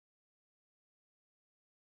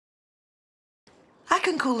I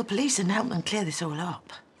can call the police and help them clear this all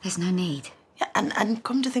up. There's no need. Yeah, and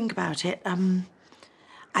come to think about it,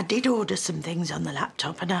 I did order some things on the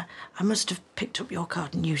laptop and I must have picked up your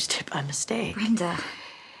card and used it by mistake. Brenda.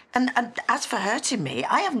 And as for hurting me,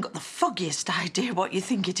 I haven't got the foggiest idea what you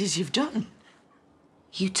think it is you've done.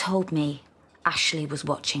 You told me Ashley was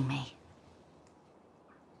watching me.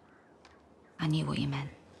 I knew what you meant.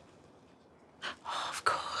 Oh, of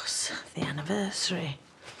course, the anniversary.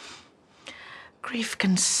 Grief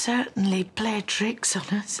can certainly play tricks on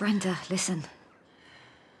us. Brenda, listen.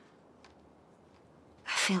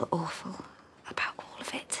 I feel awful about all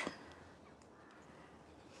of it.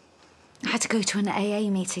 I had to go to an AA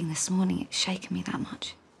meeting this morning. It's shaken me that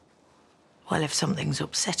much. Well, if something's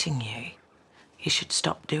upsetting you, you should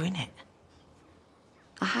stop doing it.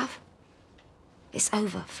 I have. It's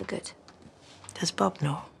over for good. Does Bob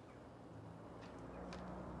know?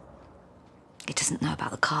 He doesn't know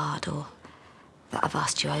about the card or that I've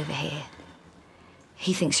asked you over here.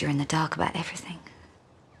 He thinks you're in the dark about everything.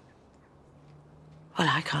 Well,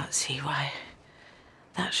 I can't see why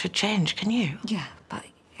that should change, can you? Yeah, but,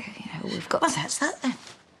 you know, we've got... Well, that's that then.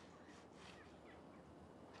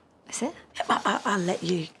 Is it? I'll let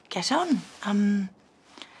you get on, and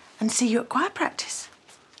see you at choir practice.